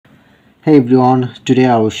Hey everyone, today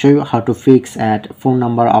I will show you how to fix at phone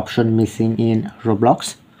number option missing in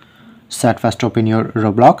Roblox. So at first open your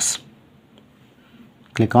Roblox,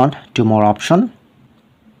 click on to more option,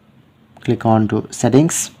 click on to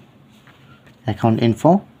settings, account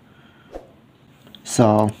info.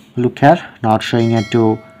 So look here, not showing it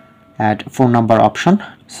to add phone number option.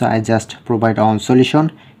 So I just provide on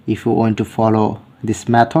solution. If you want to follow this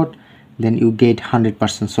method, then you get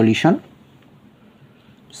 100% solution.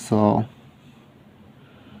 So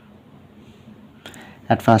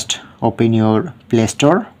at first open your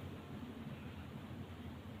Playstore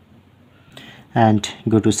and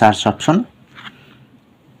go to search option.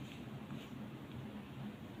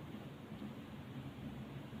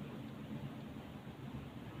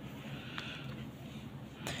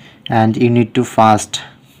 And you need to first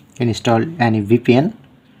install any VPN.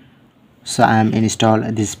 So I am install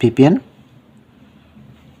this VPN.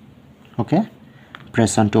 Okay,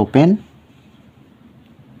 press on to open.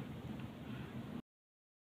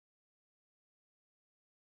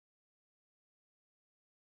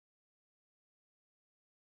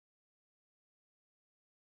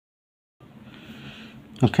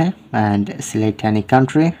 Okay, and select any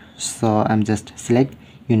country. So I'm just select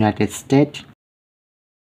United States.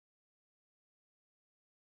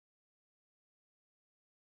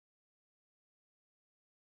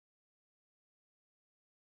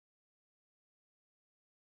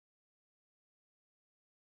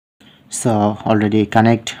 So already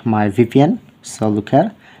connect my VPN. So look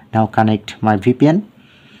here, now connect my VPN.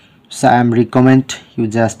 So I am recommend you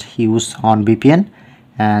just use on VPN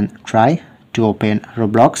and try to open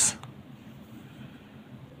Roblox.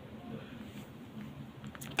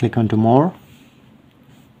 Click on to more,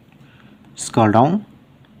 scroll down,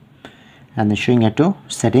 and then showing it to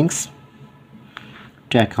settings,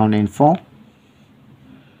 to account info.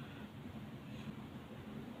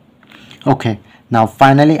 Okay, now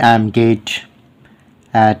finally I am get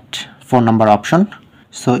at phone number option.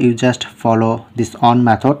 So you just follow this on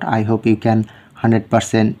method. I hope you can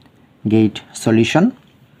 100% get solution,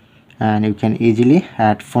 and you can easily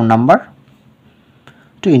add phone number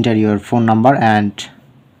to enter your phone number and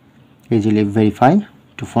easily verify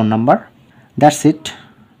to phone number. That's it.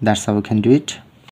 That's how you can do it.